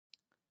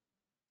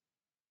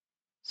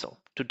So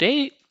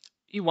today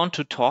we want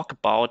to talk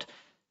about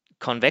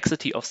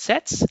convexity of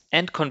sets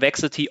and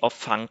convexity of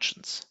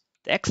functions.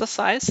 The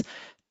exercise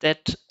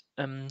that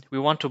we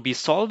want to be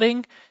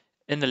solving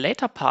in the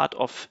later part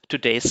of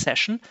today's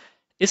session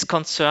is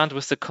concerned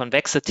with the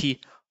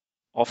convexity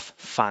of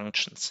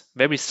functions,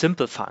 very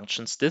simple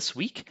functions this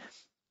week,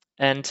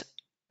 and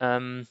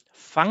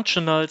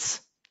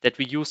functionals that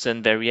we use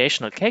in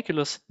variational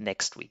calculus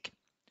next week.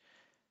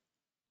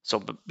 So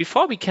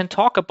before we can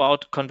talk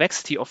about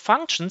convexity of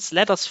functions,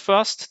 let us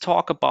first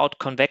talk about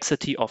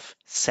convexity of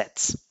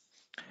sets.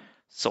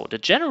 So the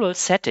general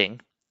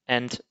setting,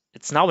 and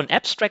it's now an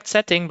abstract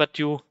setting, but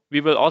we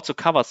will also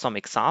cover some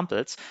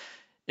examples,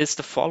 is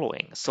the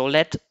following. So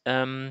let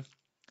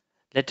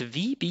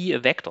V be a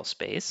vector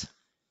space.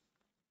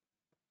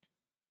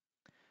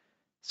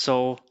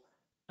 So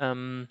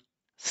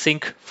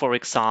think, for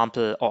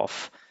example,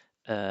 of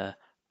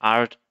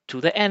R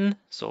to the n,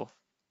 so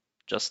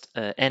just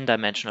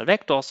n-dimensional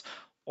vectors,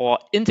 or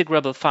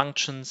integrable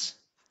functions,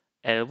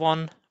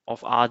 L1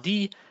 of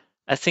Rd.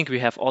 I think we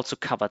have also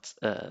covered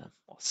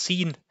or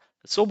seen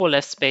the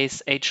Sobolev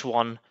space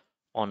H1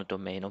 on a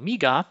domain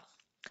omega,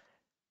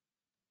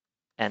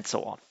 and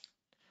so on.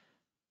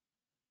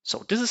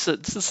 So this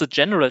is a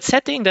general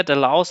setting that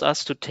allows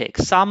us to take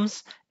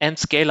sums and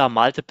scalar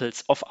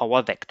multiples of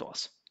our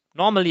vectors.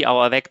 Normally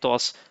our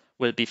vectors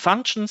will be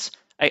functions.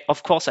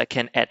 Of course, I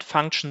can add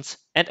functions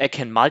and I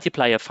can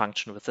multiply a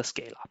function with a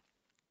scalar.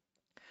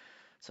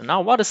 So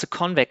now what is a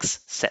convex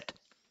set?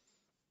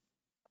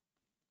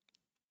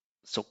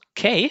 So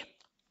K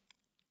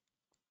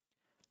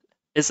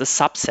is a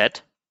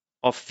subset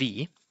of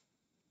V.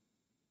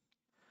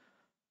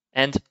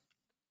 And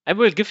I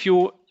will give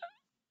you,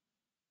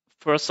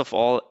 first of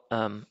all,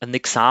 an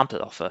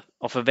example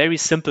of a very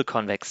simple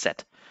convex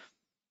set.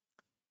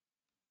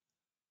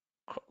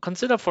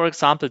 Consider, for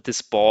example,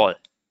 this ball.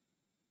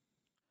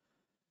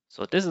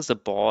 So this is a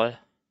ball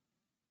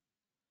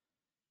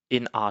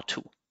in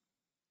R2.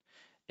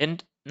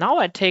 And now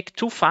I take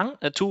two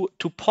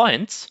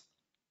points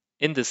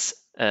in this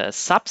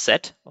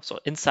subset, also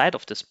inside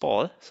of this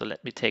ball. So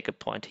let me take a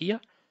point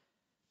here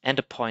and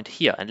a point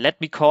here. And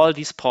let me call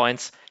these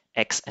points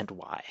X and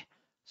Y.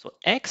 So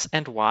X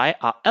and Y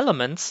are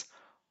elements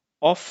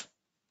of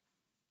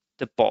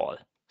the ball.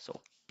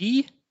 So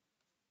B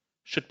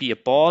should be a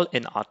ball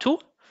in R2.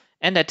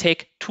 And I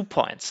take 2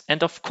 points.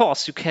 And of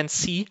course, you can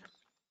see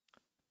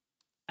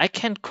I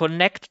can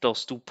connect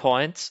these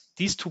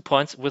 2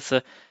 points with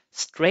a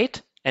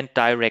straight and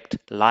direct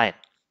line.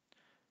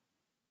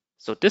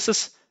 So this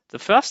is the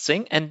first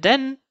thing. And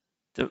then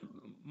the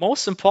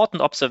most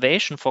important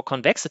observation for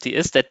convexity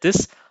is that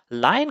this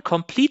line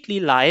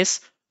completely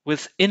lies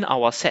within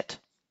our set.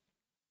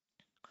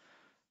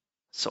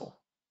 So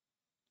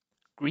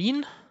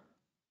green,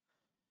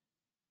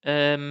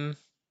 so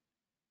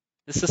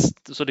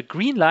the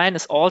green line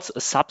is also a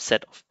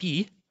subset of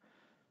B.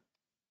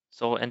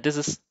 So, and this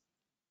is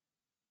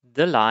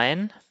the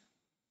line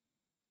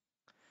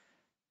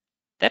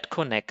that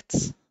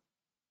connects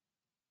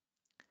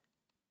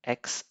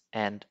X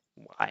and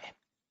Y.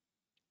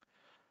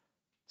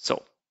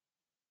 So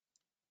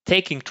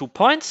taking 2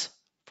 points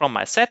from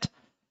my set,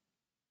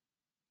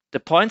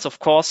 the points, of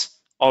course,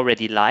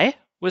 already lie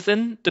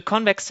within the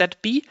convex set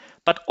B,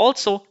 but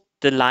also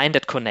the line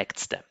that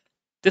connects them.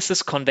 This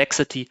is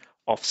convexity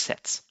of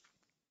sets.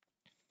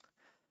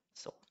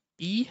 So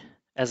B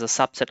as a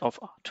subset of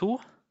R2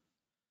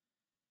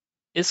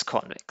 is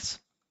convex.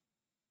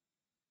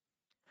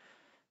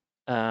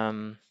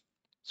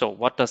 So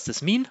what does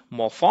this mean?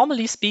 More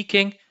formally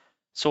speaking,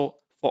 so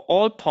for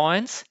all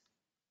points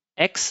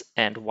X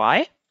and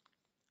Y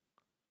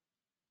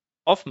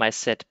of my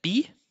set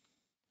B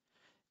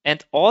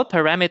and all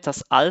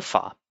parameters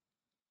alpha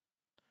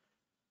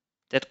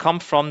that come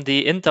from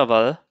the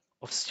interval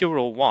of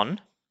 0,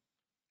 1,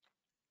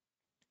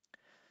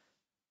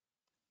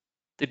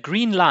 the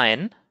green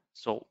line,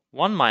 so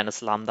 1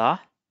 minus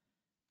lambda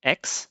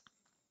X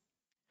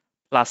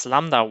plus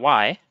lambda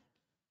Y,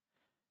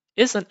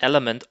 is an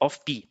element of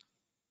B.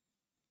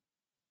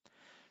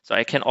 So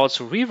I can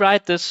also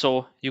rewrite this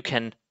so you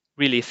can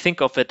really think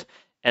of it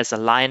as a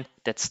line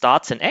that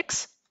starts in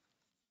X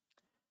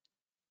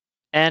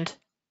and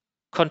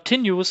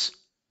continues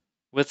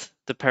with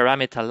the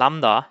parameter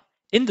lambda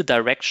in the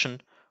direction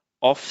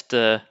of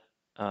the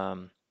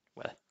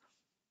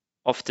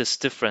of this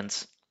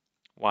difference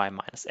y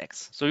minus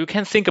x. So you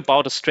can think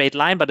about a straight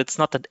line, but it's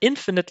not an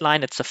infinite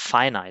line, it's a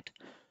finite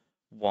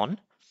one.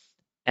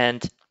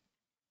 And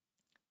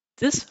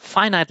this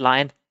finite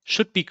line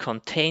should be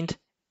contained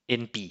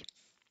in B.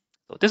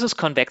 So this is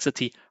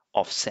convexity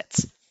of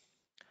sets.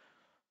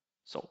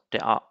 So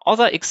there are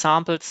other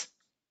examples.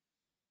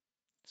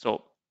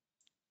 So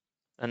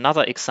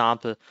another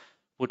example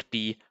would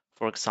be,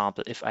 for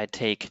example, if I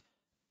take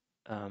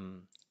a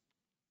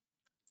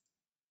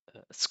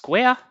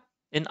square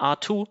in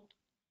R2,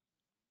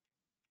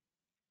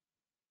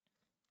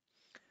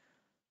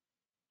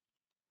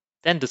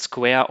 then the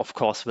square, of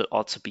course, will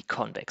also be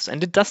convex.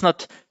 And it does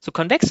not, so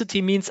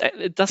convexity means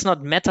it does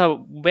not matter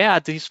where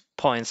these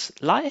points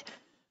lie.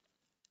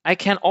 I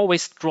can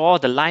always draw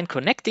the line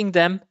connecting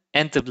them,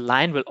 and the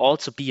line will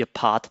also be a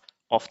part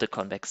of the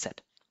convex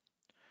set.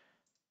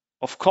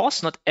 Of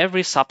course, not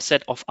every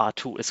subset of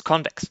R2 is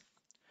convex.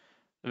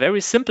 A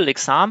very simple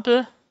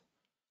example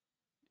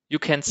you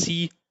can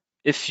see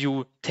if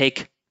you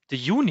take the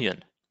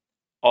union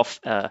of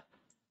a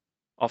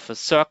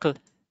circle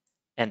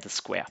and a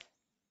square.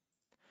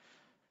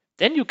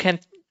 Then you can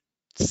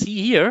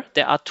see here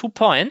there are 2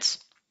 points,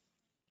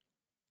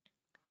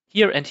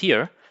 here and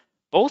here.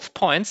 Both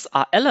points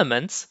are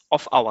elements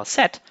of our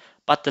set,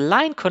 but the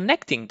line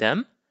connecting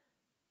them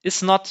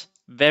is not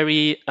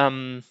very,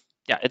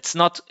 it's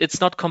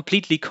not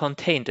completely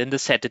contained in the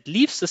set. It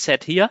leaves the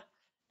set here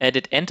and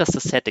it enters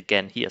the set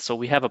again here. So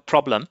we have a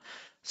problem.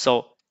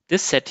 So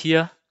this set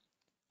here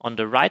on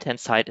the right-hand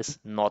side is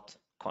not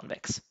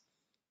convex,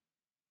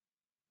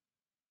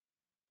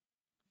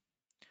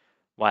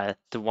 while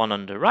the one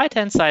on the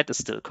right-hand side is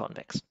still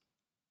convex.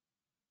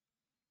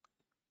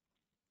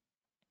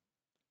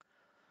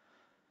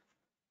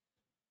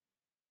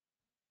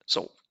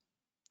 So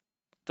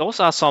those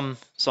are some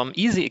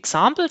easy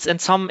examples, and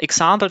some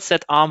examples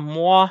that are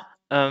more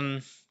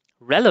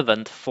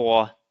relevant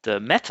for the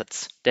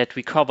methods that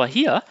we cover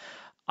here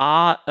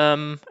are,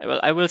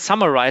 I will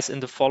summarize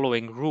in the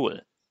following rule.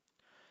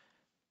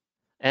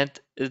 And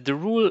the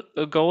rule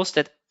goes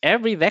that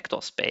every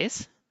vector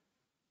space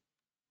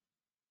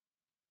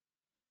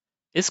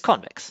is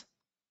convex.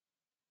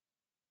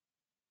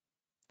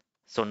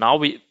 So now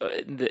we,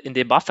 in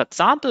the above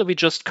example, we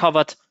just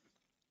covered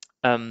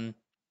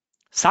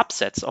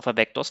subsets of a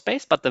vector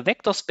space, but the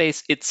vector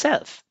space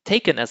itself,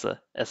 taken as a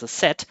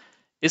set,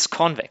 is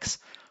convex.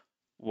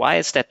 Why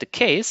is that the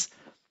case?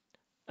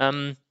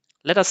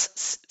 Let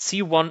us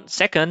see 1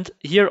 second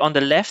here on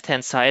the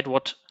left-hand side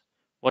what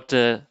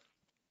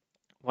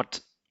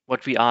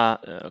we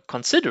are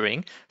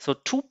considering. So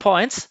 2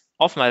 points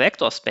of my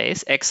vector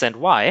space, x and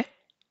y.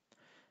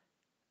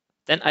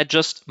 Then I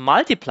just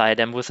multiply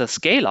them with a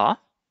scalar.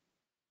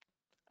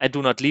 I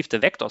do not leave the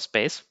vector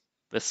space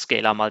with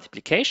scalar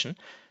multiplication,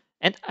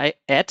 and I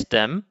add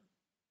them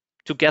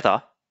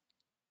together.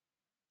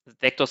 The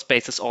vector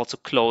space is also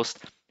closed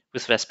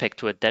with respect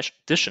to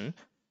addition.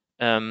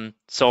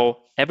 So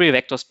every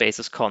vector space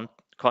is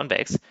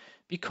convex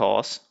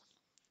because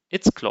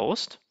it's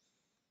closed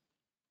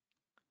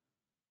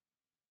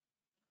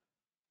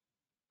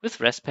with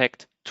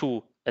respect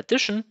to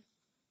addition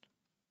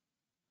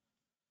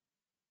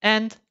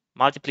and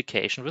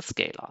multiplication with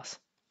scalars.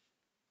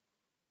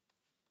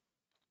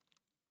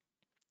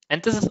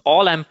 And this is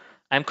all I'm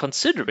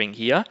considering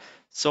here.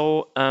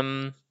 So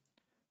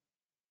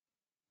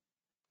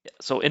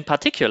so in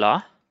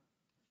particular,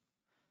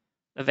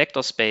 a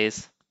vector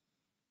space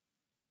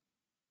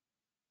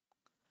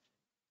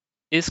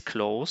is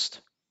closed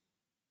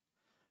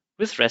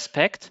with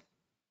respect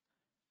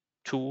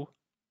to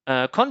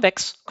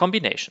convex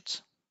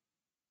combinations.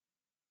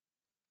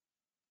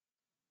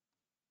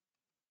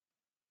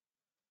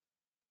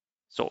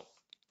 So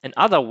in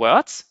other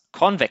words,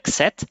 convex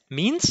set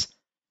means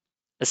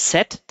a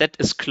set that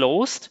is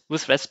closed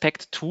with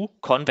respect to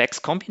convex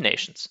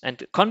combinations.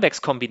 And convex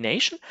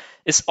combination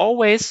is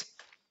always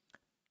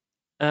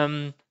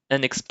an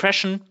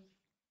expression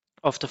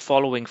of the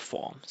following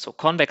form. So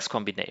convex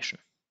combination.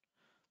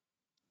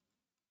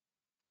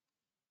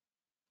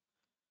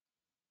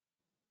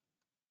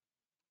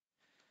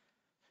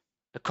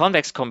 A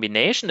convex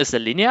combination is a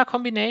linear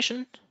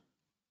combination.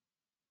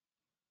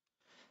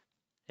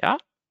 Yeah,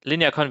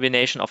 linear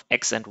combination of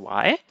x and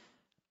y,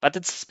 but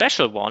it's a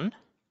special one.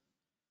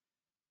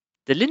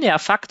 The linear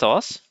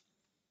factors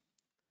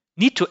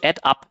need to add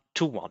up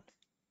to 1.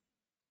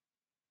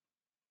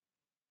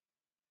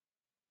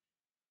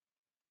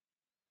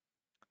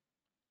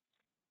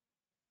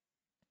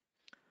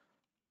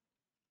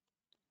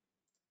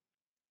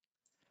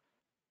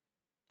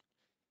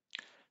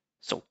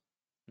 So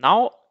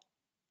now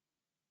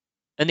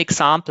an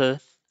example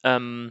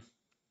from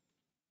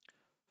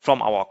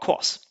our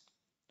course.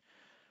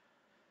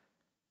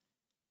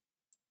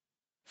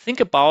 Think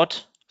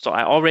about, so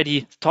I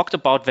already talked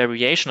about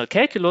variational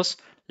calculus.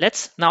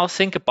 Let's now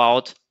think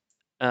about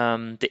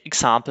the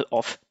example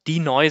of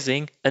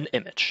denoising an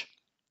image.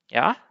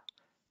 Yeah.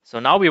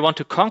 So now we want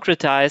to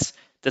concretize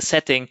the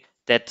setting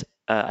that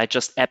I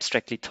just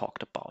abstractly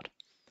talked about.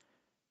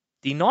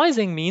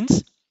 Denoising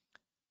means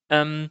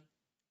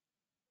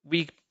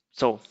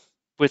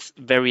with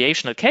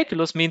variational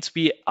calculus means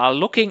we are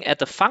looking at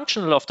the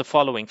functional of the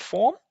following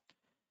form.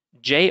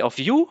 J of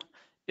u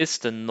is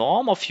the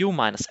norm of u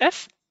minus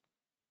f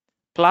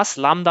plus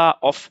lambda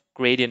of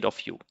gradient of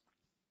u.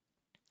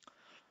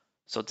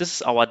 So this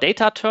is our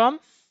data term.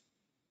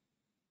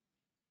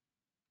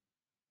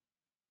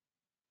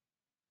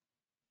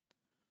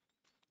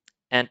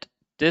 And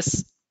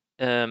this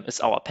is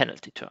our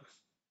penalty term.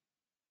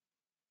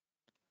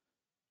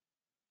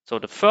 So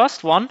the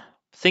first one,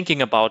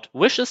 thinking about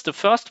wishes, the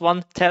first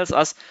one tells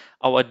us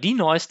our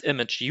denoised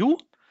image u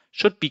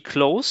should be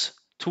close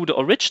to the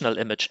original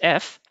image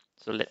f.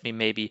 So let me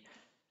maybe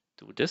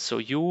do this. So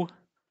u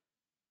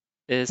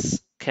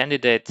is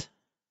candidate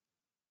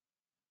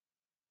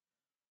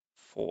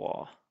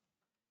for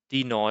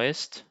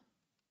denoised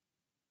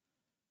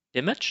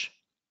image,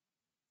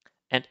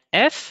 and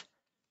f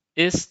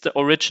is the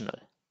original.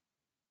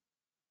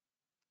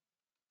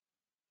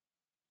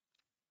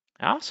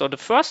 Yeah, so the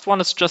first one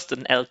is just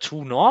an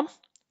L2 norm.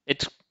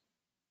 It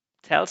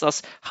tells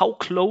us how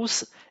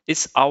close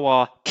is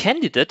our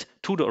candidate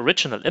to the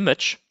original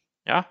image.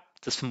 Yeah,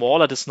 the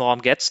smaller this norm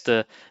gets,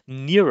 the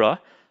nearer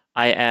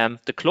I am,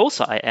 the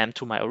closer I am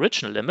to my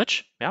original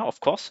image. Yeah, of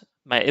course,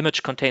 my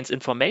image contains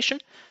information.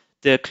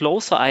 The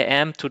closer I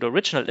am to the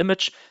original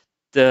image,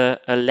 the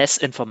less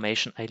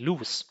information I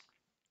lose.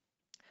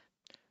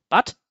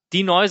 But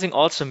denoising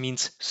also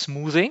means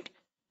smoothing,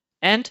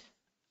 and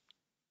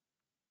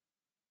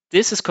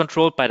this is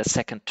controlled by the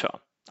second term,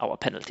 our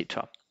penalty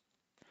term.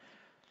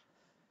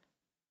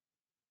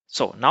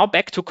 So now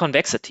back to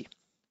convexity.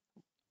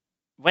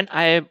 When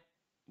I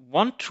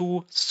want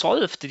to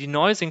solve the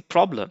denoising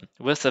problem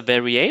with a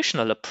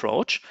variational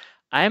approach,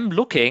 I'm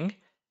looking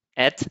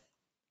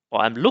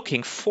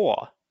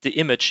for the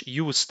image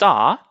u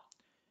star,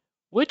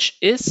 which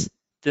is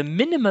the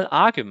minimal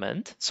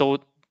argument. So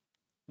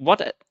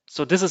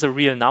this is a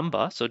real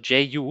number. So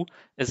ju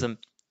is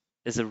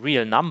a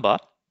real number,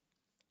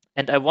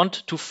 and I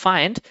want to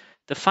find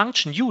the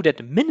function u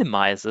that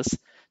minimizes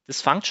this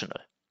functional.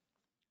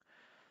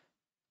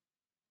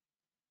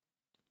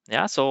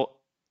 Yeah, so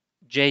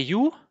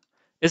ju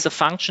is a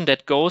function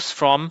that goes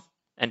from,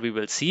 and we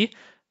will see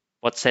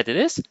what set it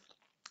is,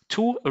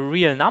 to a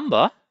real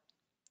number.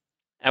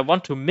 I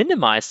want to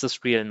minimize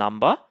this real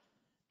number,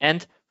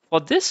 and for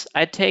this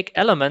I take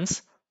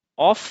elements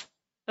of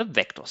a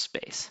vector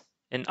space.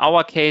 In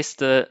our case,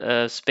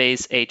 the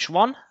space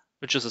H1,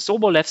 which is a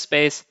Sobolev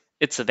space,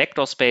 it's a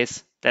vector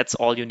space. That's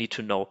all you need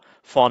to know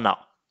for now.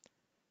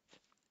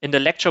 In the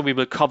lecture, we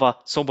will cover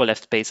Sobolev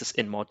spaces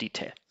in more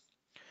detail.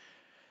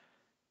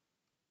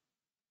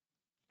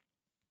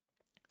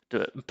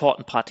 The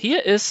important part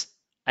here is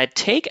I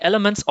take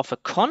elements of a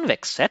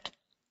convex set,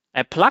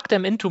 I plug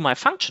them into my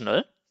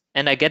functional,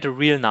 and I get a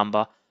real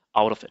number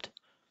out of it.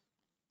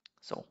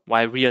 So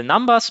why real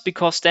numbers?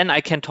 Because then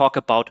I can talk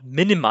about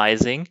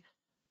minimizing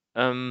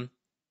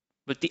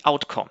with the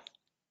outcome.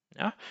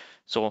 Yeah.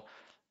 So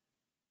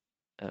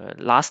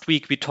last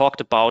week we talked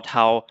about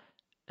how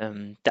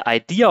the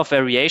idea of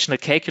variational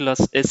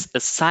calculus is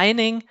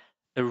assigning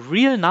a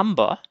real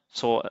number,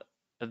 so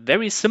a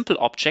very simple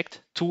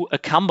object, to a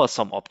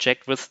cumbersome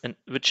object,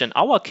 which in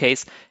our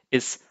case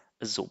is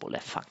a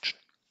Sobolev function.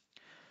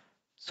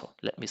 So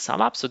let me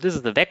sum up. So this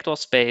is the vector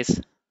space.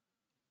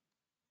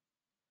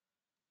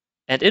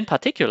 And in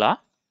particular,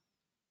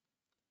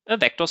 a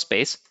vector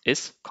space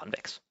is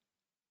convex.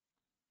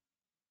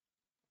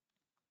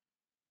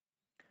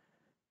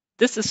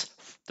 This is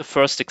the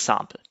first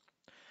example.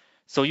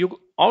 So you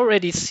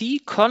already see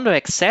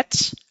convex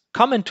sets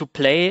come into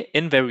play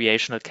in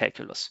variational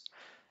calculus.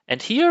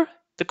 And here,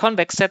 the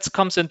convex sets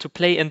comes into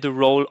play in the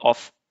role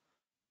of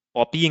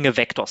or being a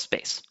vector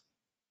space.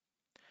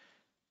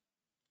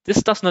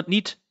 This does not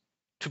need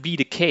to be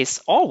the case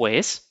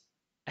always.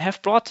 I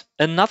have brought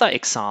another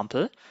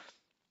example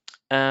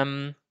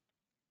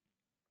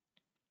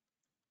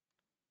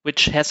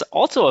which has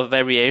also a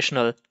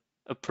variational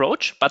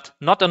approach, but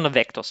not on a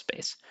vector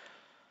space.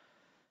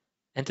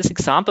 And this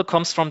example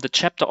comes from the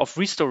chapter of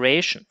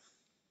restoration.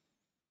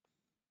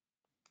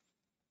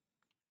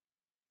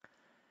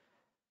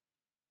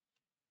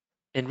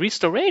 In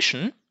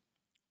restoration,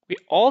 we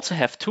also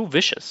have two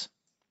wishes.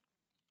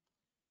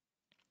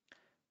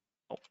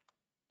 Oh,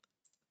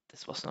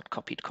 this was not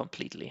copied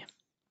completely.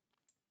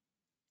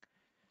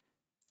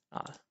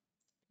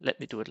 Let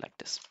me do it like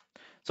this.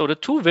 So the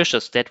two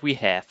wishes that we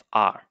have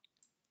are,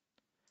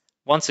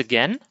 once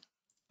again,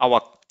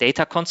 our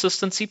data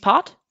consistency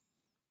part.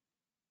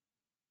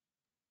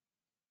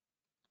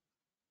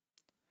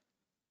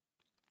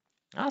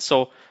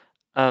 So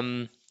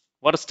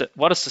what is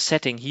the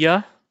setting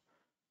here?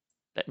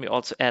 Let me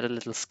also add a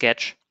little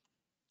sketch.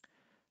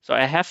 So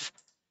I have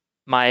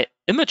my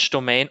image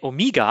domain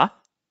omega,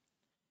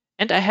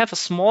 and I have a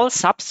small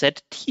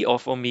subset T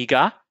of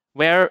omega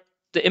where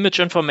the image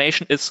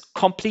information is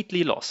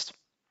completely lost.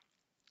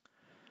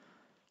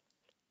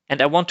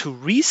 And I want to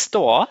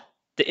restore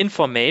the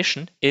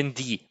information in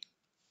D.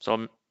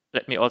 So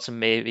let me also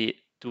maybe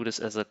do this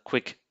as a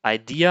quick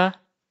idea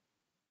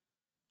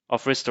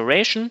of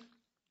restoration.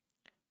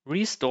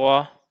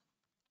 Restore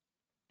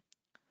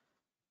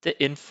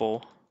the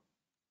info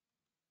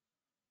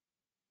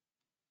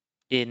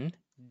in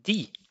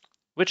D,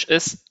 which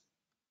is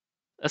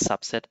a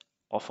subset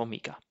of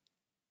omega.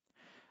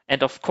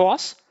 And of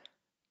course,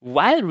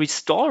 while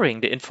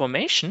restoring the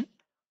information,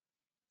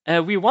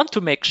 we want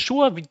to make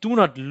sure we do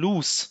not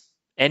lose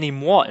any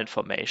more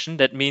information.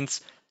 That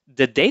means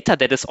the data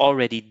that is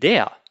already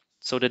there,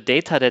 so the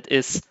data that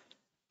is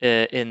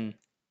in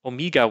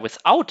omega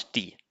without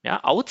D, yeah,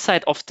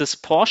 outside of this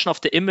portion of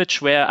the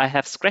image where I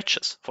have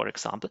scratches, for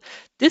example,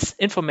 this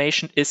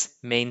information is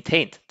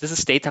maintained. This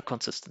is data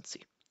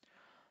consistency.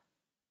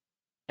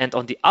 And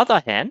on the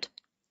other hand,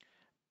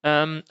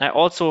 I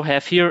also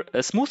have here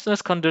a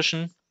smoothness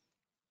condition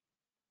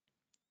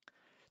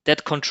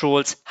that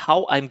controls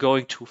how I'm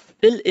going to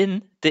fill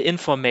in the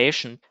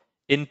information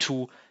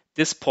into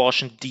this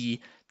portion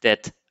D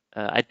that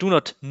I do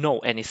not know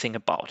anything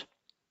about.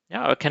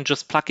 Yeah, I can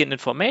just plug in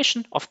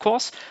information, of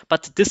course,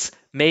 but this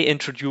may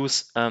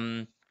introduce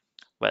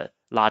well,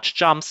 large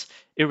jumps,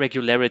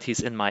 irregularities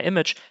in my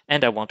image,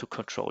 and I want to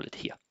control it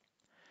here.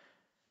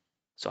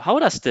 So how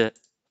does the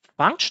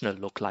functional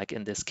look like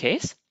in this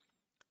case?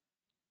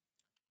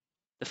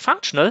 The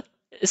functional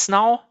is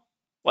now,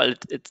 well,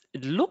 it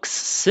looks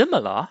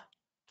similar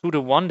to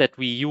the one that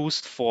we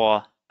used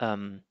for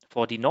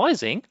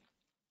denoising,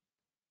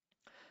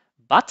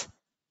 but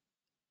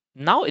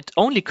now it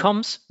only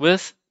comes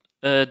with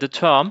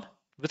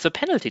the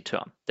penalty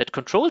term that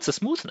controls the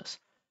smoothness,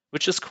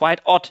 which is quite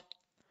odd.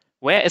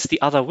 Where is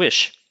the other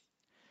wish?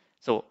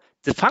 So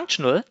the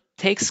functional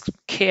takes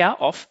care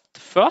of the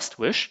first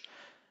wish,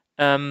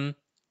 of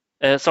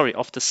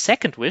the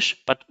second wish,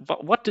 but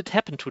what did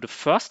happen to the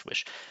first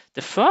wish?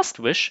 The first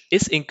wish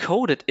is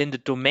encoded in the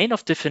domain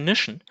of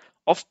definition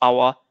of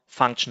our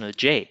functional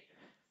j.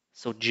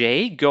 So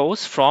j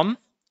goes from,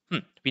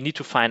 we need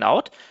to find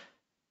out,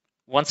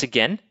 once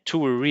again,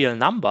 to a real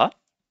number.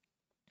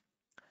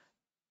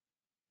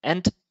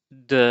 And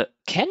the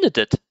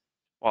candidate,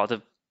 or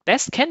the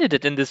best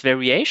candidate in this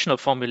variational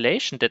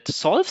formulation that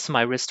solves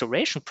my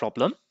restoration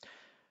problem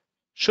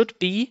should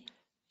be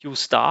u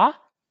star,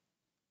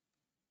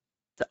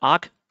 the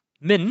arg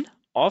min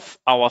of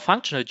our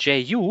functional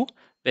ju,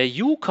 where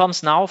u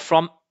comes now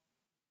from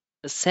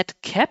a set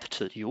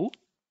capital U,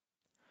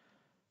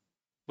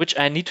 which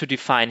I need to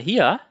define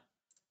here.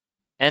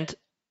 And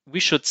we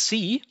should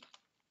see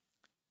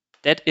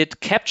that it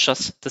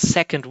captures the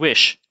second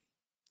wish.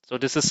 So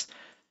this is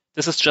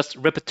just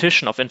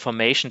repetition of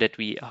information that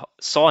we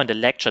saw in the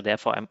lecture.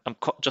 Therefore, I'm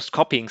just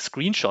copying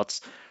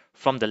screenshots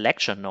from the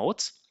lecture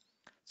notes.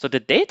 So the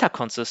data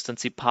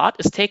consistency part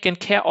is taken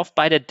care of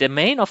by the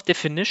domain of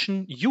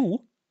definition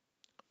U,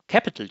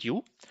 capital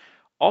U,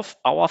 of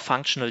our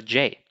functional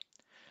J.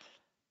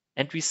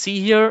 And we see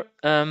here,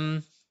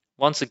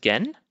 once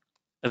again,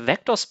 a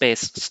vector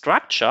space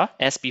structure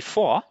as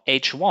before,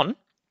 H1.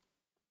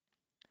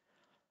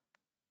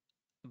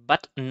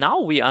 But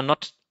now we are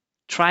not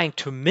trying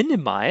to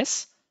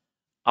minimize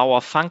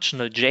our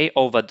functional J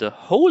over the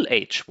whole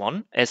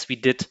H1 as we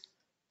did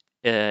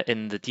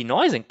in the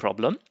denoising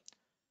problem,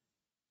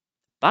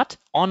 but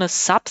on a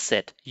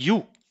subset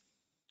U.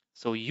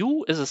 So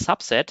U is a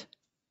subset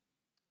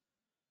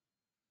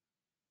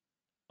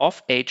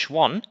of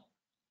H1.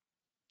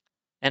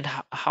 And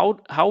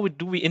how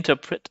do we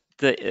interpret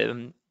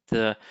the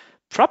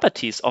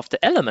properties of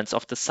the elements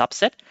of the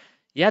subset?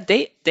 Yeah,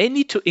 they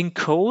need to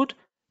encode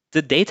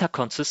the data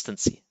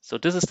consistency. So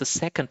this is the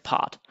second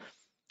part.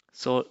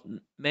 So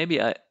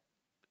maybe I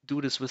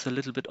do this with a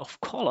little bit of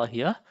color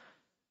here.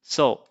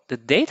 So the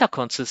data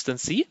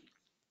consistency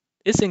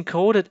is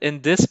encoded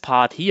in this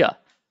part here,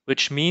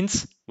 which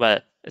means, well,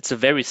 it's a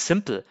very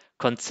simple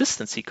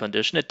consistency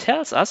condition. It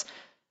tells us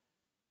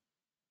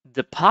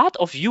the part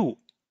of U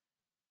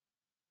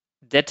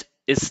that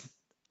is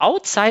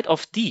outside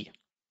of D.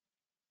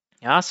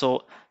 Yeah,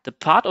 so the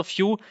part of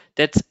U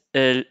that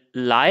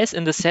lies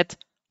in the set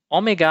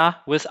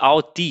omega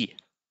without D.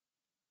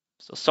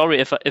 So sorry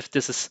if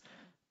this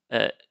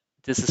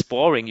is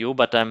boring you,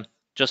 but I'm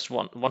just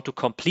want to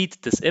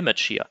complete this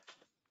image here.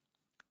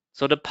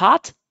 So the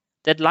part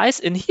that lies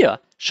in here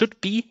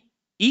should be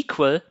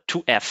equal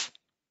to F.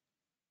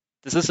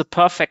 This is a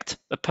perfect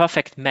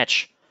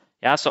match.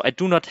 Yeah, so I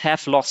do not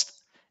have lost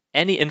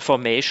any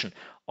information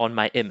on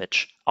my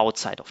image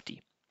outside of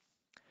D.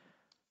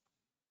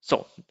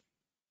 So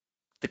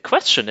the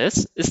question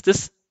is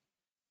this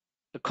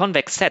a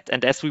convex set?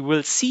 And as we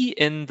will see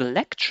in the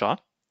lecture,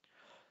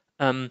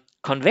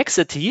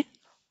 convexity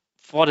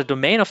for the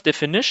domain of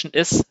definition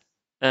is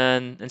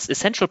an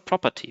essential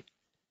property.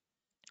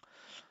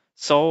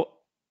 So,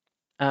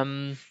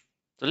 so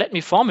let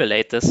me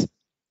formulate this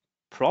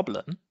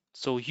problem.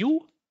 So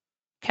U,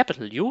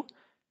 capital U,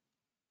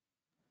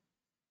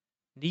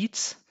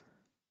 needs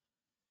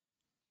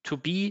to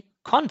be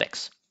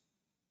convex.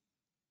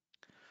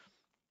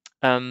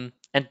 And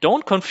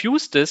don't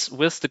confuse this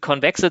with the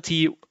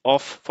convexity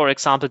of, for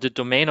example, the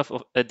domain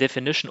of a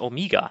definition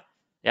omega.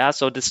 Yeah,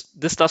 so this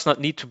does not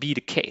need to be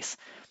the case.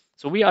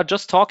 So we are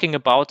just talking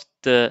about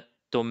the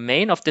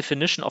domain of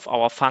definition of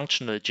our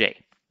functional J.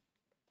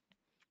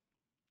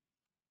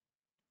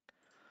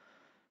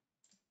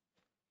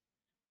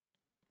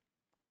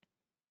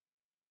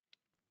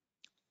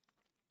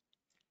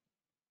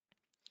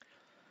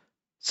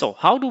 So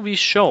how do we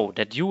show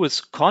that U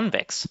is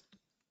convex?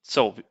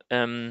 So,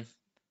 so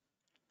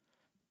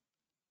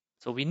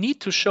we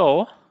need to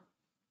show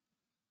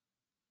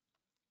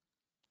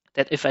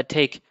that if I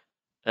take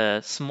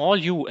small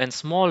u and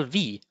small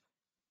v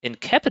in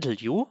capital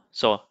U,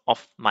 so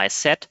of my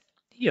set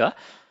here,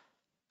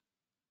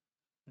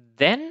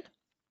 then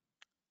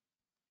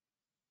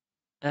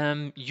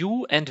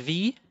U and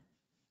V,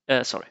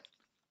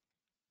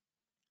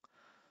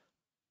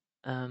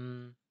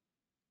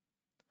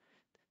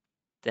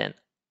 then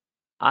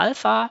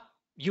alpha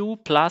U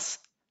plus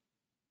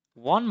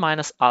 1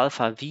 minus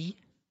alpha V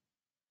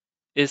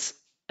is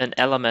an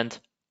element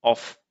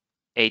of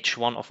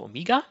H1 of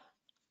omega,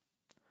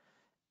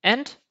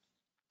 and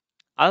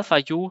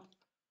alpha U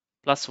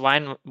plus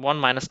 1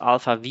 minus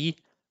alpha V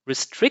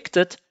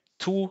restricted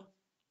to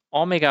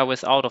omega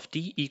without of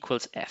D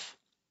equals F.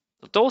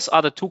 So those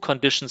are the two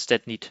conditions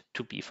that need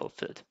to be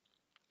fulfilled.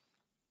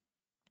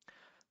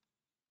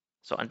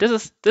 So, and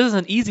this is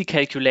an easy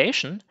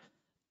calculation,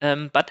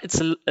 but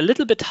it's a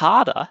little bit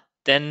harder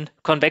than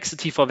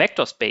convexity for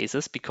vector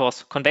spaces,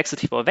 because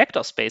convexity for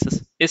vector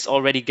spaces is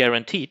already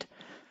guaranteed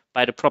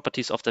by the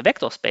properties of the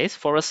vector space.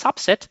 For a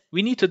subset,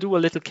 we need to do a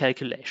little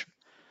calculation.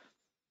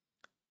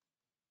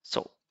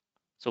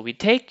 So we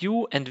take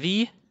U and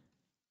V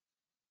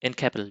in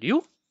capital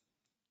U.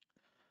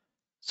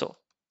 So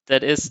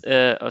that is,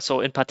 so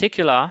in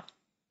particular,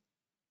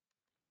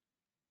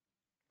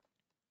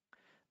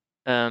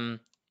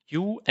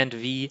 U and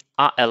V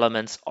are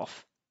elements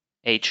of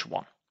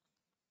H1.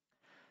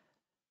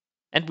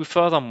 And we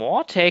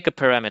furthermore take a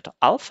parameter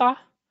alpha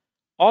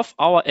of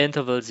our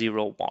interval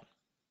 0, 1.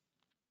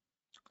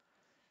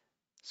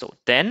 So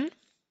then,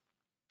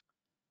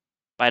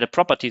 by the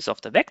properties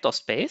of the vector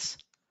space,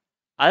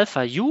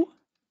 alpha U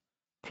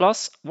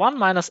plus 1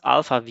 minus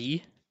alpha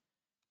V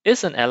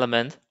is an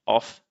element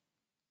of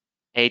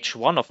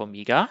H1 of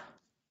omega,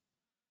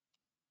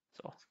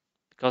 so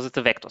because it's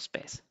a vector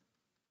space.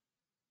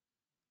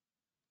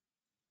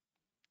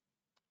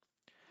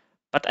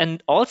 But I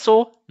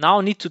also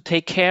now need to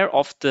take care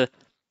of the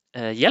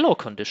yellow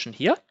condition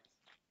here.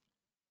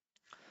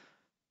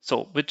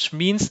 So, which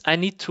means I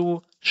need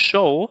to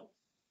show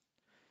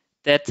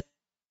that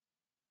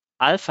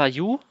alpha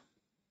U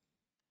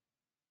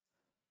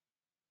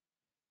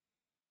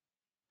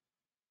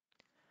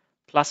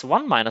plus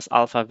 1 minus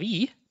alpha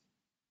V,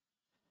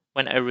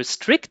 when I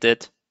restrict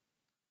it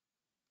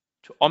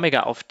to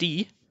omega of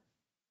D,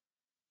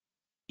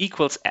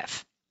 equals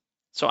F.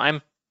 So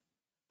I'm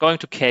going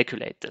to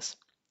calculate this.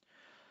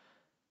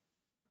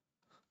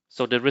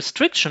 So the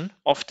restriction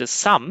of the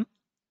sum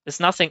is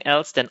nothing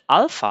else than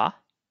alpha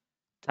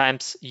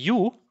times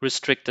U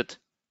restricted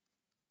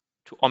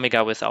to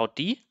omega without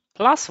D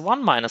plus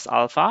 1 minus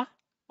alpha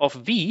of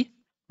V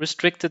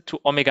restricted to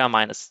omega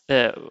minus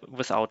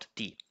without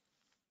D.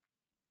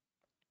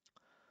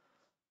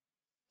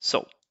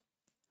 So,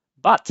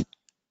 but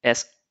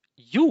as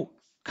U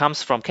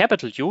comes from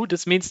capital U,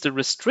 this means the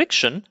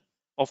restriction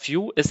of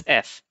U is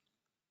F.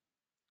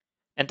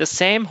 And the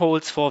same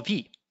holds for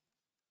V.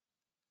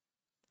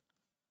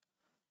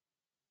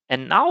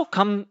 And now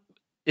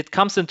it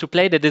comes into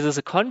play that this is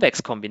a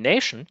convex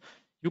combination.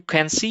 You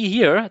can see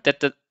here that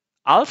the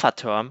alpha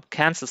term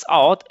cancels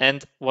out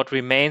and what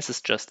remains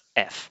is just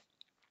F.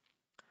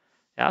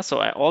 Yeah, so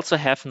I also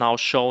have now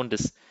shown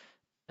this,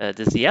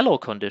 this yellow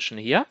condition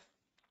here.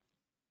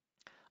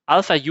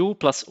 Alpha U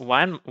plus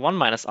 1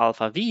 minus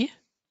alpha V.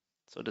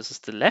 So this is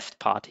the left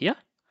part here.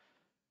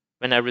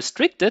 When I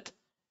restrict it,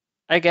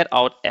 I get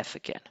out F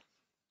again.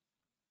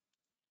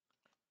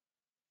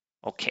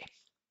 Okay.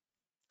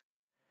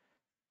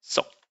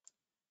 So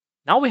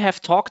now we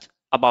have talked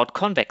about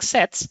convex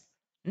sets.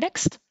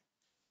 Next,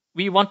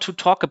 we want to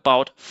talk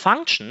about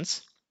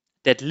functions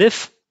that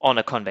live on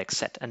a convex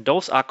set, and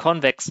those are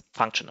convex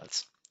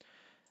functionals.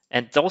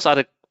 And those are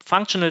the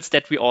functionals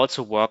that we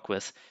also work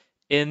with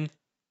in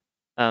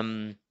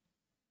a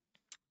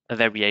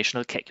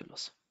variational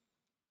calculus.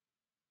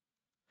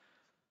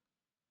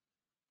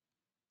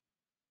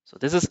 So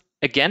this is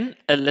again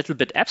a little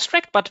bit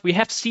abstract, but we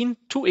have seen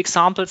two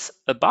examples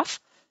above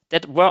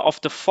that were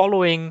of the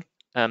following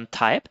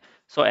type.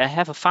 So I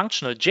have a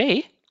functional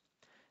J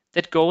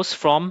that goes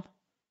from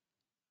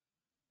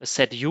a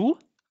set U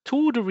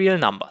to the real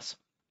numbers.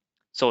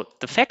 So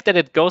the fact that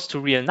it goes to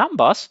real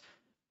numbers,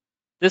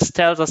 this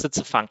tells us it's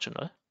a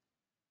functional.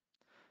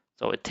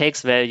 So it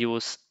takes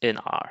values in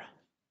R.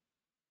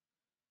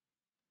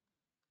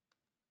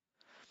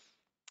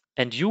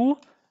 And U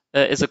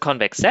is a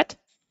convex set.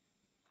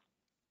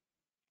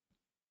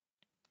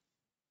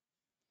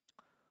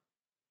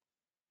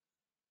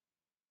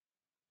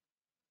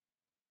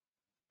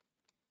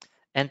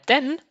 And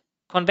then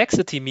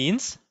convexity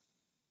means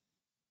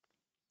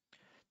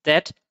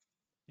that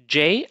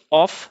J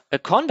of a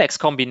convex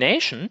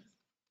combination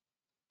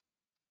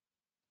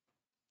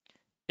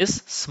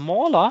is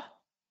smaller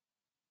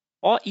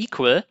or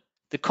equal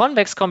the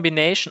convex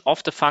combination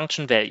of the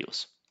function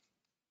values.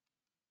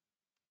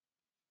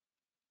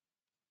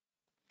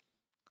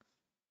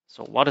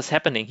 So what is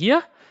happening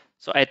here?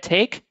 So I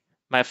take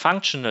my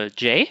functional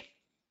J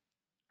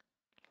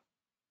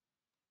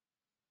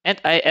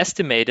and I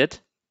estimate it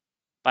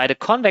by the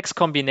convex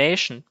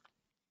combination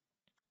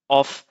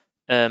of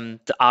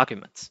the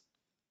arguments.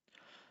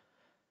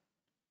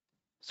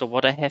 So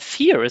what I have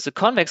here is a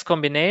convex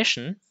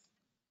combination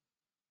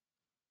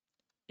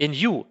in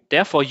U.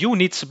 Therefore, U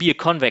needs to be a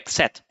convex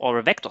set or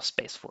a vector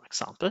space, for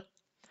example.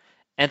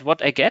 And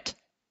what I get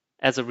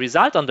as a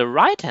result on the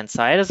right-hand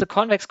side is a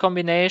convex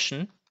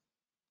combination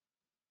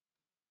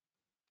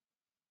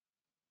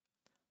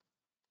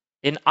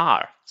in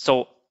R.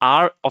 So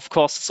R, of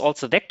course, is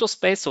also vector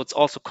space, so it's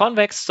also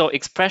convex. So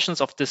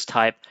expressions of this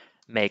type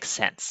make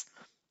sense.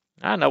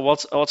 And I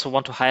also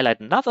want to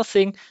highlight another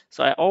thing.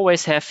 So I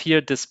always have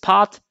here this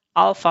part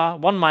alpha,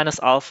 1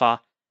 minus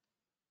alpha,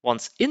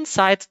 once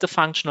inside the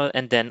functional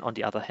and then on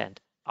the other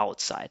hand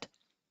outside.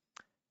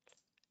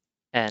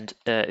 And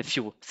if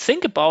you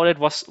think about it,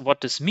 what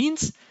this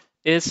means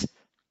is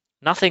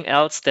nothing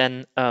else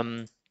than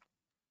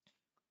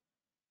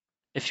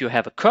if you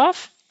have a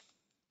curve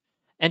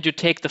and you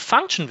take the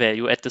function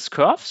value at this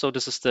curve, so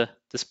this is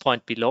this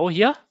point below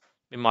here,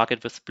 we mark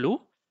it with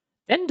blue,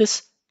 then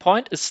this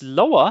point is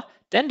lower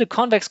than the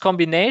convex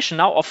combination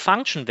now of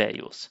function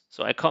values.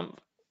 So I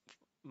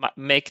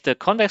make the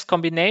convex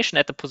combination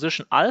at the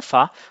position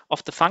alpha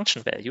of the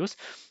function values,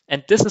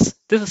 and this is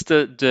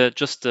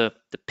the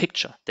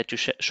picture that you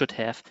should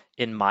have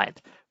in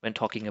mind when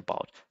talking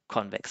about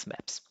convex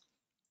maps.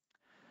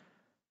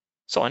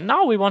 So and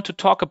now we want to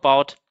talk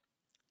about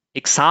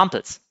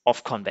examples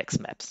of convex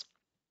maps.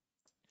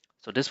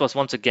 So this was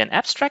once again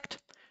abstract.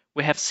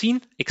 We have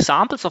seen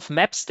examples of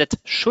maps that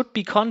should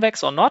be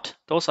convex or not.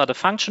 Those are the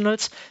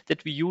functionals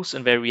that we use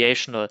in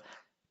variational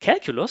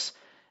calculus.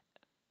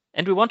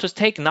 And we want to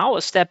take now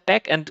a step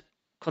back and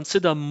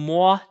consider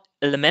more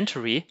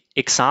elementary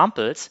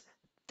examples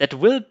that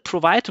will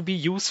provide to be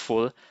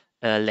useful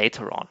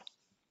later on.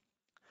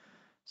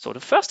 So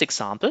the first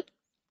example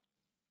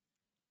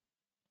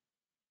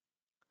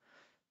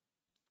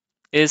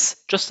is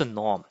just a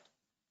norm.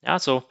 Yeah,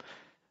 so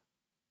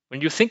when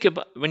you think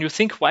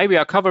why we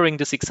are covering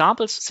these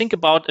examples, think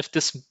about if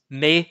this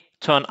may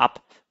turn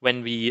up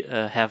when we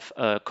have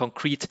a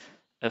concrete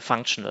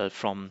functional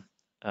from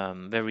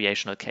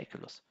variational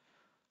calculus.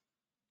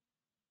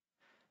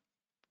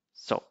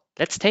 So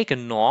let's take a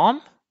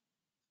norm.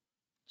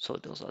 So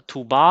those are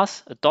two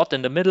bars, a dot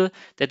in the middle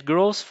that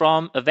grows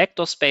from a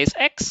vector space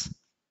X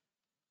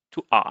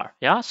to R.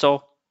 Yeah,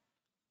 so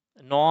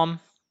a norm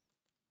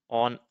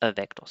on a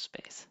vector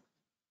space.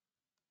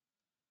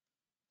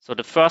 So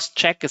the first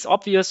check is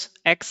obvious.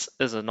 X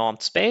is a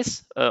normed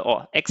space,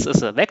 or X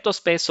is a vector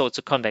space, so it's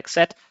a convex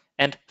set,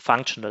 and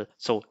functional,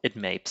 so it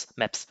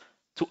maps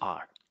to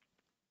R.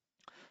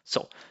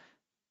 So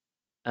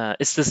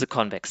is this a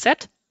convex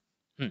set?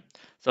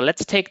 So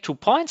let's take 2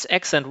 points,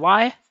 X and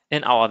Y,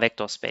 in our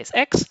vector space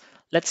X.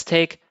 Let's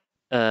take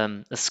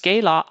a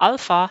scalar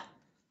alpha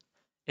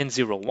in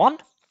 0, 1.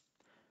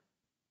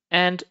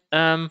 And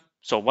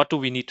so what do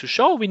we need to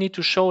show? We need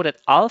to show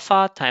that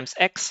alpha times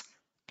X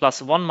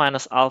plus 1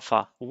 minus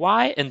alpha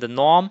Y in the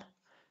norm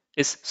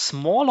is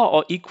smaller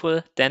or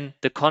equal than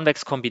the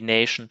convex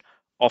combination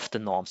of the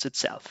norms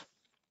itself.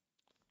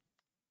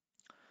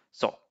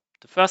 So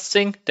the first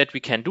thing that we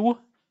can do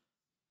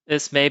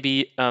is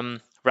maybe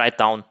write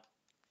down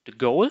the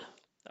goal.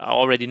 I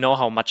already know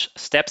how much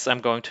steps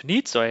I'm going to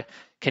need, so I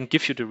can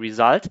give you the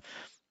result.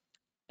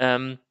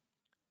 So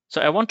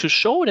I want to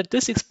show that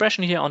this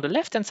expression here on the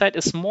left-hand side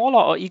is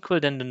smaller or equal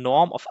than the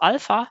norm of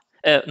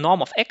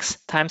norm of X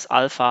times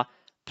alpha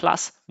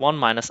plus 1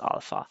 minus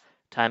alpha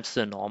times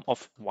the norm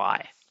of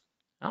Y.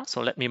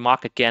 So let me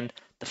mark again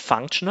the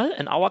functional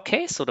in our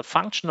case. So the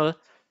functional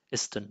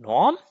is the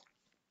norm.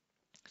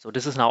 So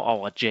this is now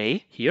our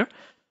J here.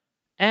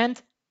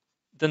 And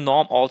the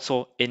norm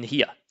also in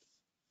here.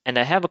 And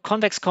I have a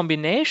convex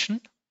combination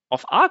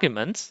of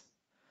arguments.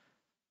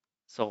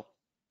 So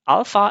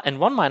alpha and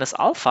 1 minus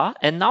alpha.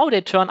 And now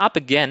they turn up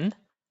again,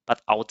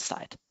 but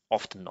outside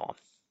of the norm.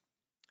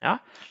 Yeah.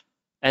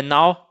 And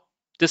now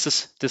this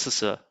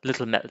is a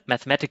little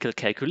mathematical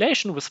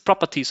calculation with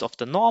properties of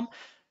the norm.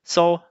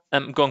 So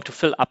I'm going to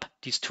fill up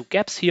these two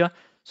gaps here.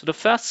 So the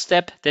first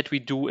step that we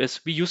do is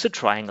we use a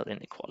triangle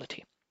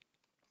inequality.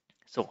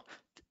 So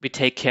we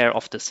take care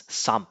of this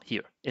sum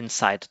here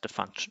inside the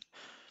function.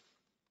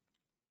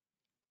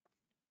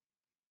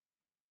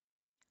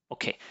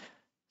 Okay,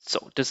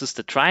 so this is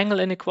the triangle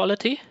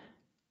inequality.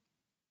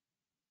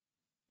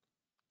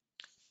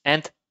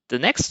 And the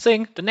next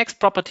thing, the next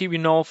property we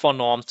know for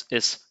norms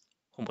is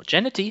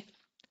homogeneity,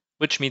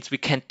 which means we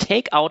can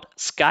take out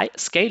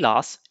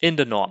scalars in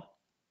the norm.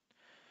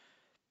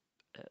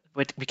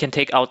 We can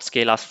take out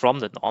scalars from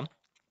the norm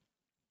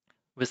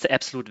with the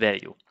absolute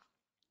value.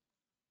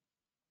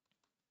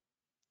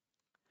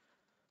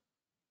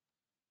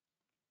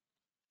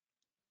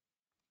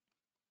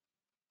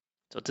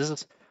 So this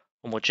is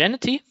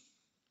homogeneity,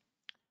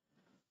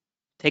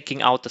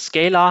 taking out the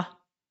scalar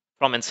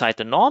from inside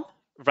the norm,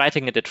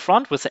 writing it in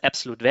front with the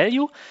absolute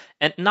value.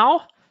 And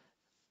now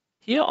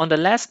here on the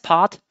last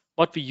part,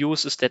 what we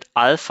use is that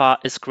alpha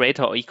is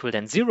greater or equal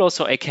than 0,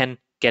 so I can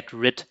get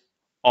rid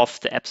of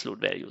the absolute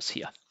values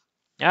here.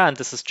 Yeah, and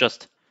this is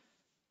just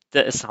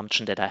the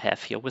assumption that I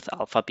have here with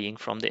alpha being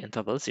from the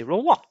interval 0,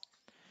 1.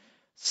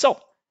 So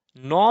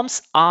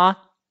norms are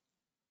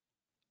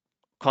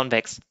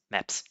convex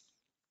maps.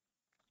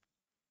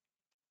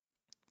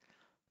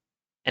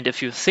 And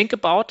if you think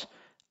about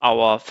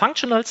our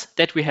functionals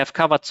that we have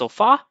covered so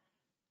far,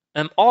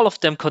 all of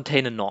them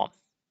contain a norm.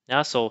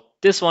 Yeah, so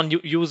this one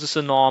uses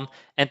a norm,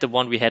 and the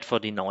one we had for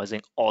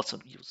denoising also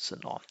uses a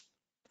norm.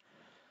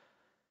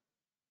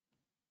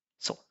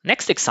 So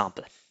next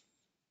example.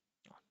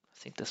 I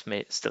think this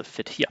may still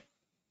fit here.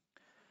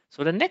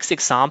 So the next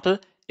example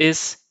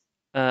is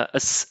a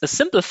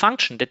simple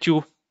function that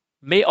you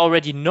may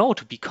already know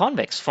to be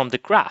convex from the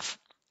graph,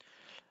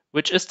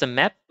 which is the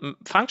map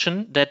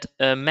function that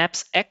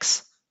maps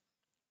x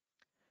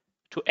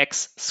to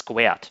x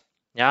squared.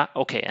 Yeah,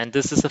 okay, and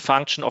this is a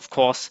function, of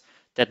course,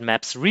 that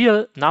maps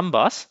real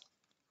numbers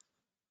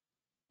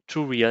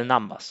to real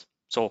numbers.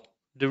 So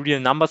the real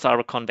numbers are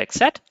a convex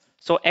set,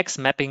 so x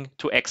mapping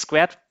to x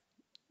squared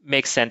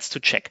makes sense to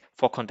check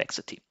for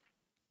convexity.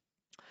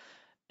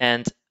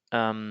 And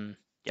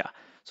yeah,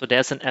 so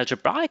there's an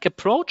algebraic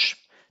approach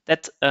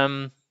that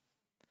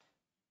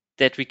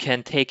that we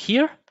can take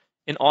here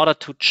in order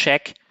to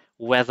check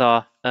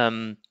whether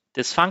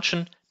this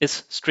function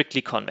is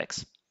strictly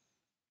convex.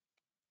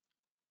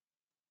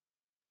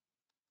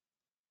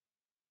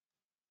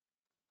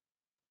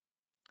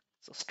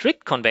 So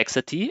strict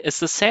convexity is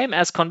the same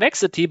as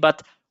convexity,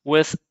 but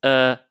with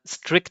a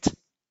strict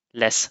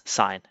less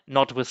sign,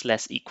 not with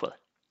less equal.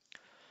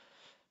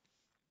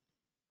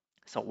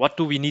 So what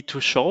do we need to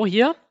show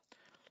here?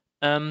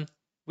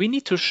 We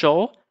need to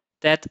show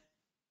that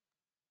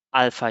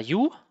alpha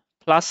u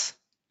plus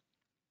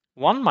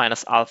 1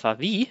 minus alpha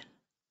v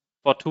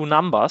for two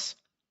numbers,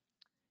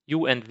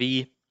 u and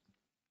v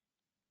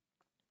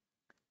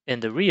in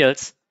the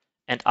reals,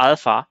 and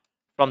alpha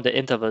from the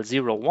interval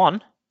 0,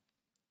 1,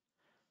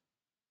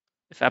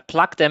 if I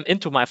plug them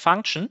into my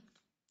function,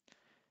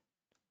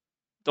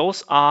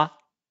 both are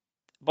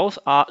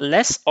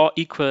less or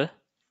equal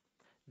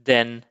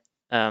than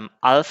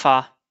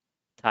alpha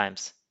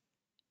times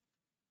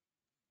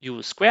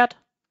u squared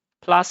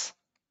plus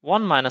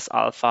 1 minus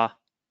alpha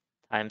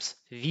times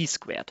v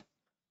squared.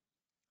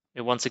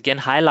 We once again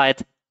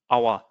highlight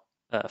our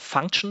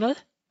functional,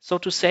 so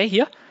to say,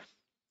 here.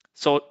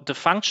 So the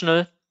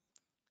functional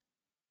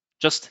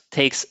just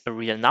takes a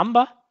real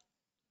number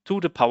to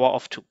the power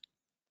of 2.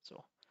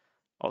 So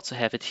also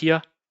have it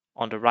here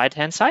on the right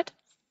hand side.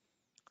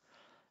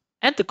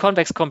 And the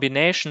convex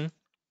combination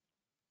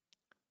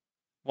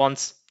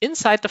once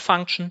inside the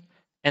function,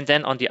 and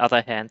then on the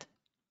other hand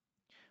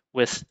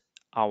with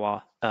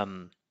our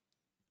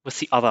with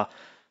the other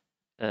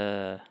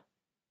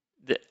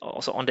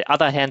also on the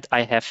other hand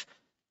I have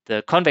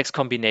the convex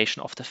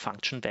combination of the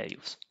function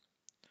values.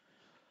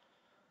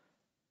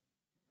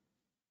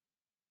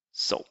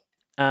 So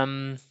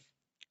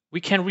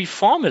we can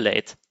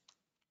reformulate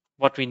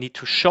what we need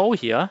to show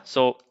here.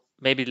 So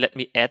maybe let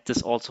me add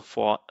this also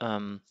for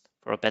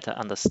a better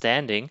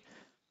understanding.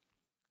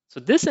 So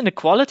this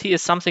inequality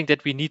is something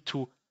that we need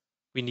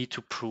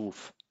to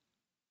prove.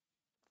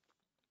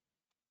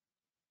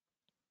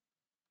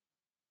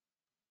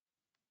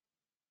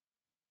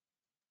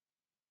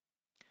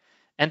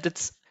 And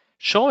it's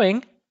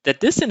showing that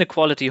this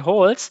inequality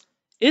holds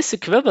is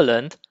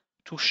equivalent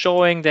to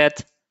showing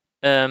that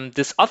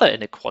this other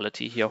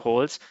inequality here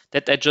holds,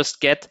 that I just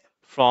get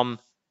from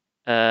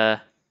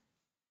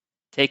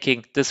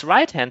taking this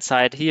right-hand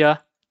side here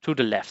to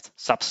the left,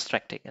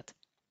 subtracting it.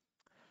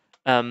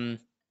 In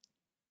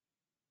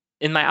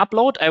my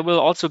upload, I will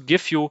also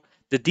give you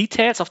the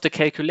details of the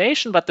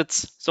calculation, but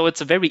it's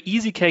a very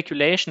easy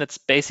calculation. It's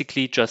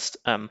basically just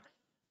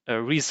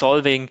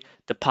resolving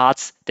the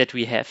parts that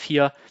we have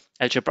here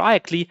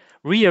algebraically,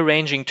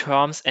 rearranging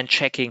terms and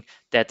checking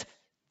that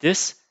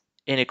this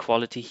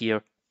inequality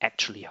here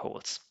actually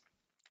holds.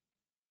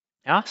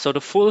 Yeah, so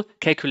the full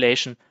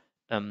calculation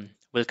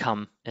will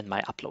come in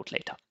my upload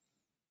later.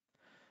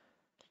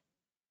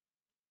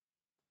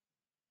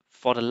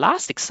 For the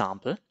last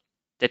example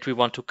that we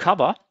want to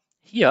cover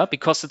here,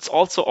 because it's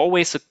also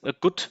always a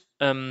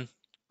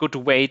good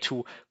way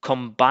to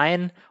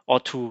combine or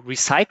to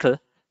recycle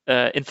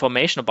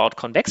information about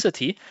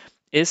convexity,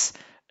 is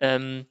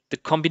the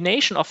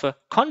combination of a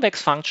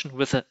convex function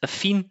with an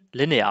affine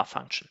linear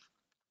function.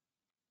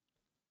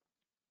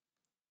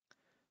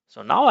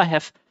 So now I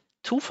have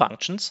two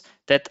functions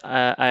that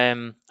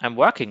I'm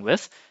working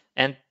with,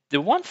 and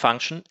the one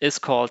function is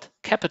called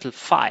capital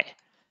phi,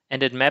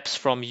 and it maps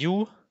from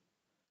u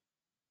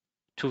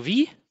to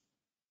v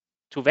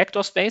to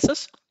vector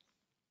spaces,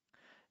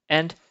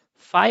 and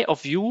phi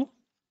of u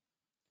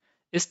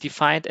is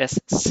defined as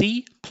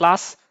c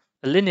plus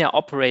a linear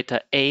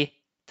operator a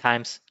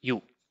times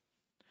u.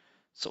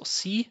 So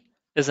c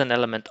is an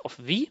element of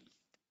v,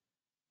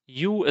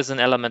 u is an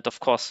element, of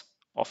course,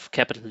 of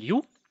capital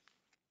U,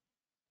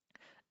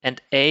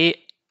 and a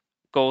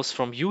goes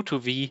from u to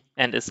v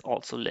and is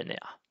also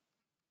linear.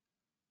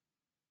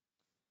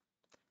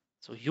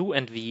 So u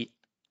and v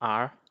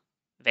are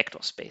vector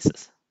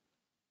spaces.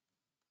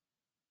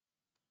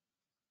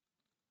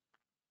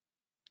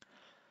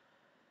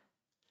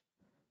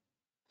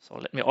 So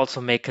let me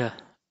also make a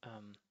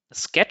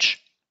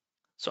sketch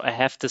So I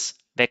have this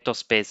vector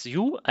space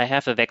U, I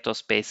have a vector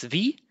space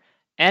V,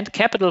 and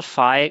capital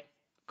Phi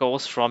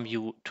goes from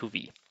U to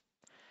V.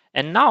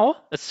 And now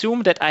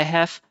assume that I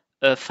have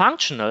a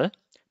functional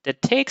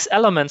that takes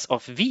elements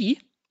of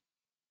V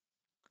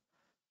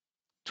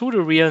to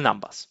the real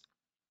numbers.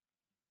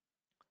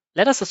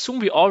 Let us assume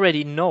we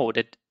already know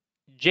that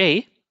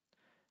J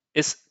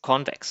is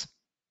convex.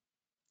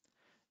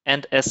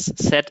 And as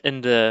said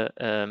in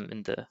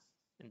the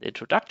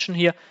introduction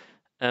here,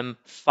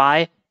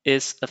 phi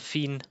is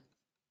affine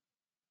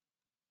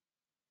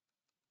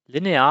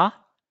linear.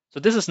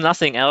 So this is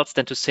nothing else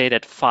than to say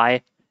that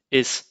phi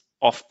is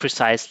of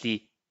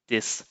precisely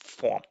this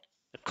form.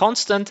 A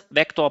constant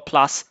vector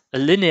plus a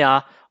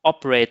linear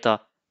operator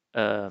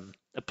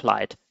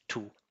applied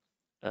to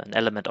an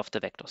element of the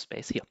vector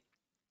space here.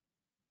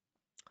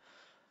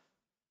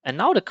 And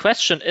now the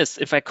question is,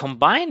 if I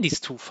combine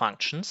these two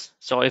functions,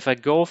 so if I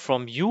go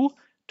from U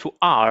to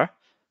R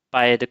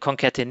by the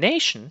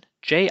concatenation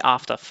J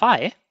after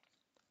phi,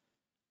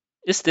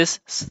 is this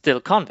still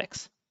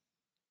convex?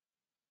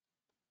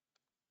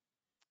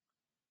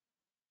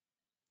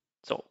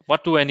 So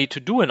what do I need to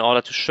do in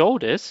order to show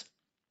this?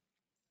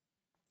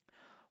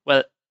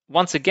 Well,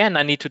 once again,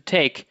 I need to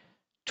take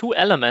two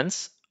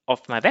elements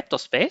of my vector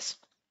space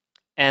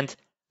and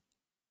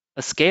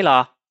a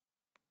scalar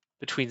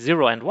between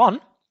 0 and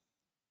 1.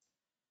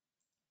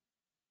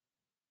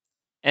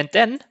 And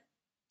then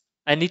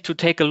I need to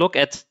take a look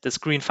at this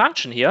green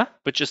function here,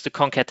 which is the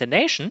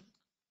concatenation,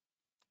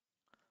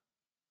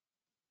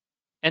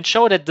 and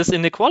show that this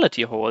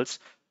inequality holds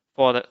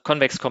for the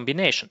convex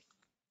combination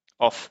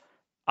of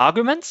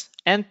arguments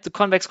and the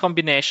convex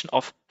combination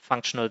of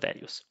functional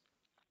values.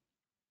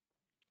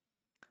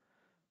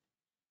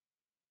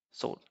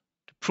 So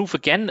the proof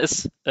again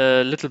is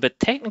a little bit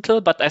technical,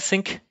 but I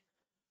think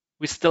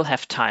we still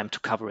have time to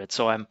cover it.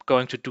 So I'm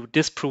going to do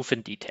this proof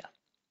in detail.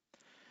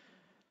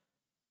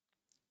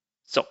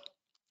 So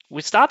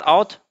we start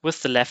out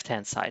with the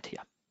left-hand side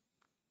here.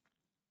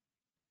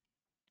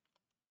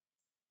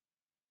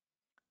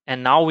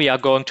 And now we are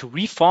going to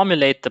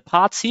reformulate the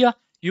parts here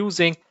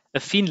using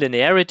affine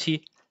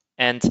linearity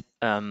and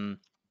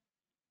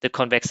the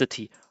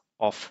convexity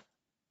of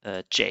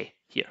J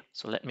here.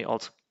 So let me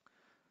also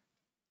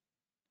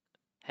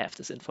have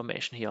this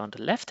information here on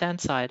the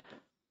left-hand side.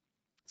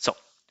 So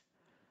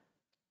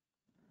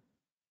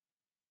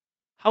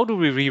how do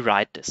we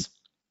rewrite this?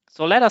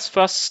 So let us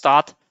first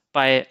start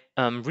by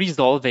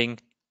resolving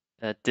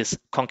this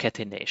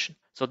concatenation.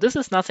 So this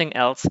is nothing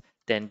else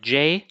than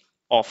J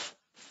of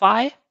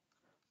phi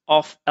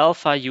of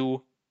alpha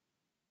U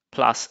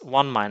plus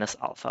 1 minus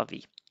alpha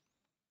V.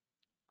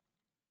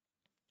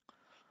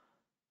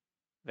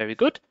 Very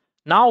good.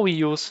 Now we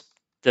use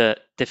the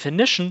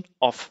definition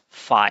of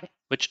phi,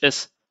 which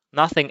is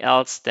nothing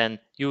else than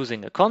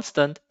using a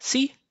constant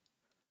C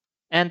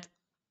and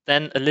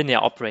then a linear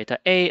operator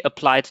A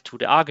applied to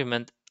the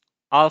argument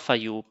alpha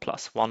U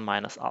plus 1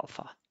 minus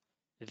alpha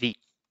V.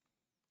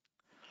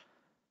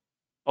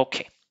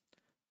 Okay.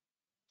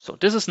 So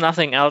this is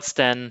nothing else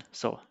than,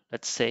 so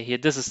let's say here,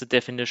 this is the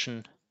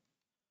definition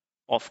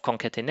of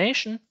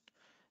concatenation.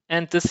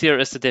 And this here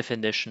is the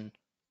definition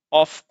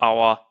of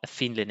our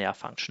affine linear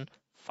function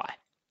phi.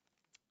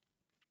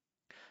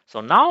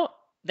 So now,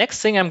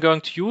 next thing I'm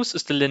going to use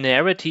is the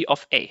linearity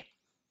of A.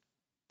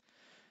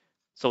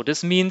 So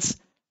this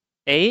means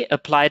A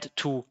applied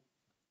to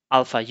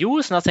alpha U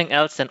is nothing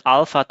else than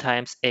alpha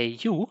times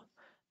AU.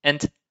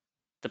 And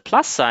the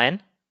plus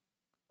sign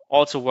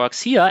also works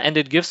here, and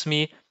it gives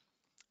me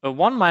a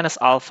 1 minus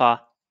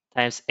alpha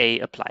times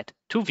A applied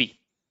to V.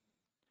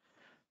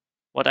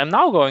 What I'm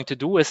now going to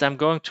do is I'm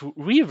going to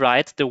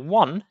rewrite the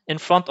 1 in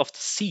front of the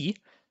C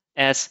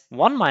as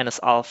 1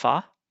 minus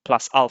alpha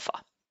plus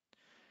alpha.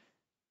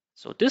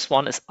 So this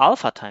one is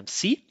alpha times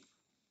C.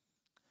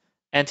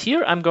 And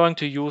here I'm going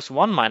to use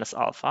 1 minus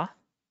alpha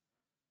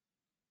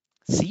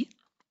C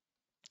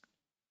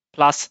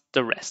plus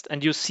the rest.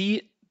 And you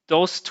see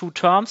those two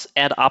terms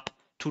add up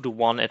to the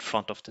 1 in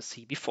front of the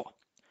C before.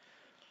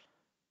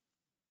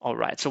 All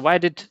right, so why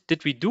did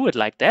we do it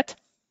like that?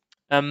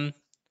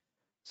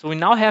 So we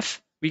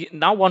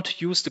now want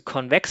to use the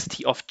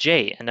convexity of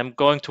J, and I'm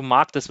going to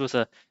mark this with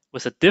a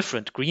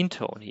different green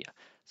tone here.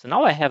 So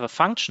now I have a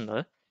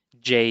functional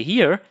J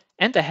here,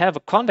 and I have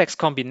a convex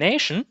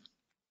combination.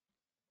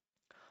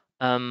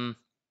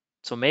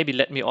 So maybe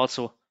let me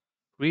also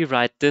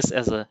rewrite this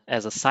as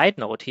a side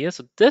note here.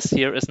 So this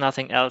here is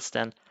nothing else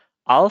than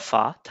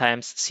alpha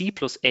times C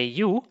plus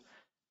AU,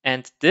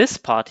 and this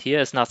part here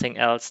is nothing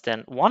else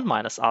than 1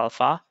 minus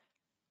alpha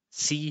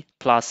C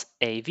plus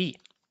AV.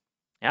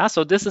 Yeah,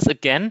 so this is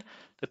again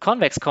the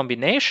convex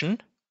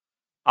combination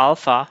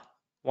alpha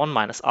 1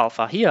 minus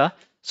alpha here.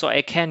 So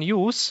I can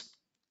use,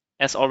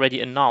 as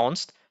already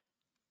announced,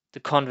 the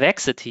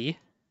convexity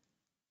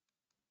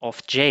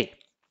of J.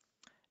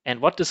 And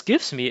what this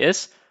gives me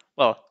is,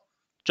 well,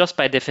 just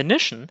by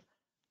definition,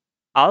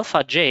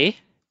 alpha J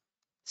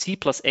C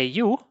plus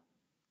AU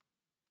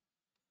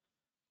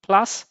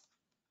plus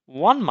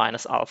 1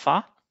 minus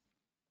alpha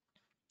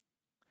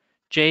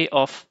J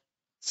of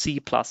C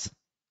plus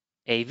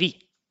AV.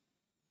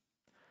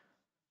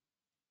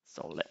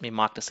 So let me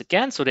mark this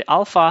again. So the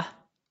alpha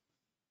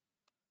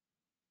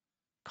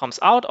comes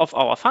out of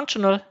our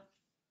functional,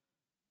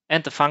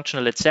 and the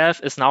functional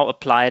itself is now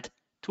applied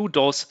to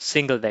those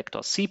single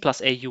vectors, C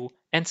plus AU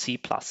and C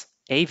plus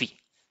AV.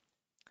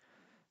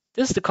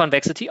 This is the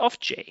convexity of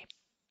J.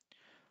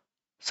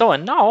 So,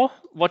 and now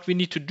what we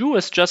need to do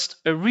is just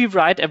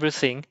rewrite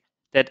everything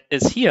that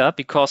is here,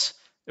 because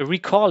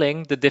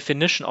recalling the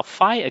definition of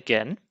phi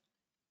again,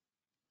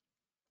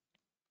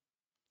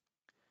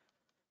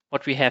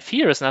 what we have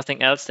here is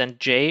nothing else than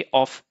J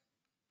of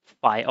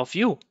phi of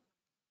u.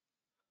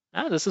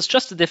 This is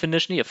just the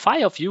definition here.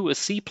 Phi of u is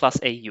C plus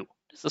AU.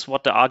 This is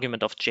what the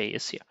argument of J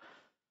is here.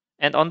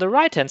 And on the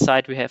right-hand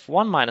side, we have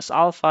 1 minus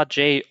alpha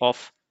J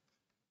of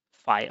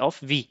phi of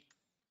V.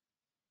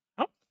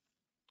 Oh.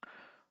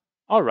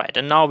 All right,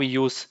 and now we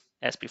use,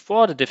 as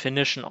before, the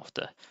definition of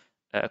the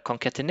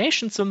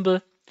concatenation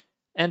symbol.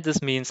 And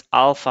this means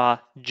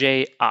alpha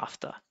J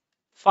after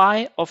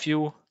phi of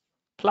u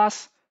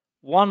plus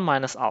 1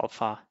 minus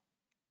alpha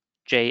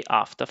J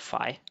after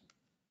phi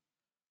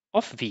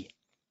of V.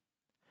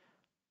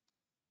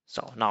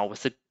 So now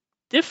with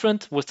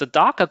the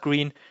darker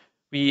green,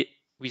 we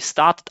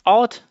started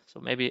out, so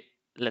maybe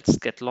let's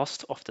get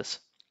lost of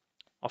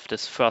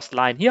this first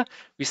line here.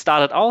 We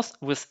started out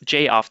with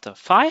J after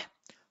phi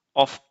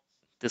of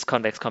this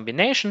convex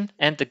combination,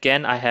 and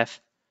again I have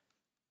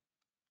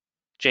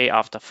J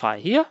after phi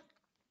here,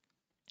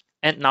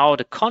 and now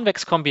the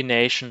convex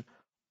combination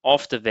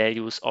of the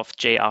values of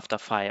J after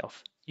phi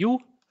of u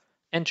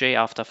and J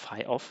after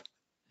phi of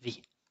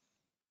V.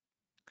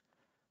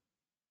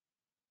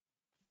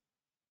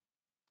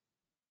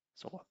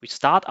 So we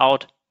start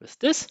out with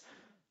this.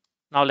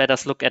 Now let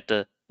us look at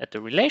the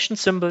relation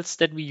symbols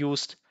that we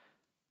used.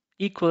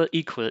 Equal,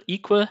 equal,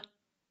 equal,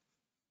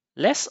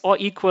 less or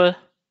equal,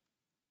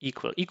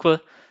 equal, equal.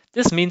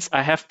 This means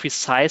I have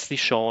precisely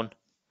shown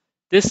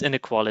this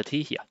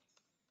inequality here.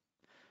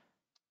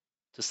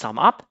 To sum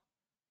up,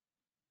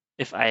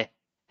 if I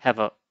have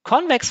a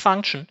convex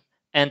function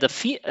and a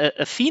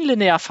affine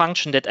linear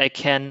function that I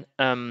can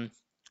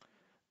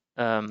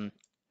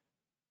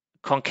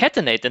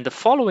concatenate in the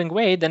following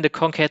way, then the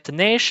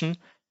concatenation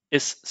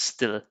is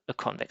still a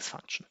convex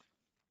function.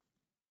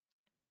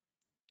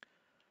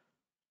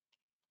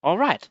 All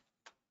right,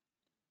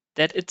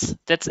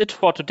 that's it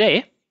for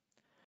today.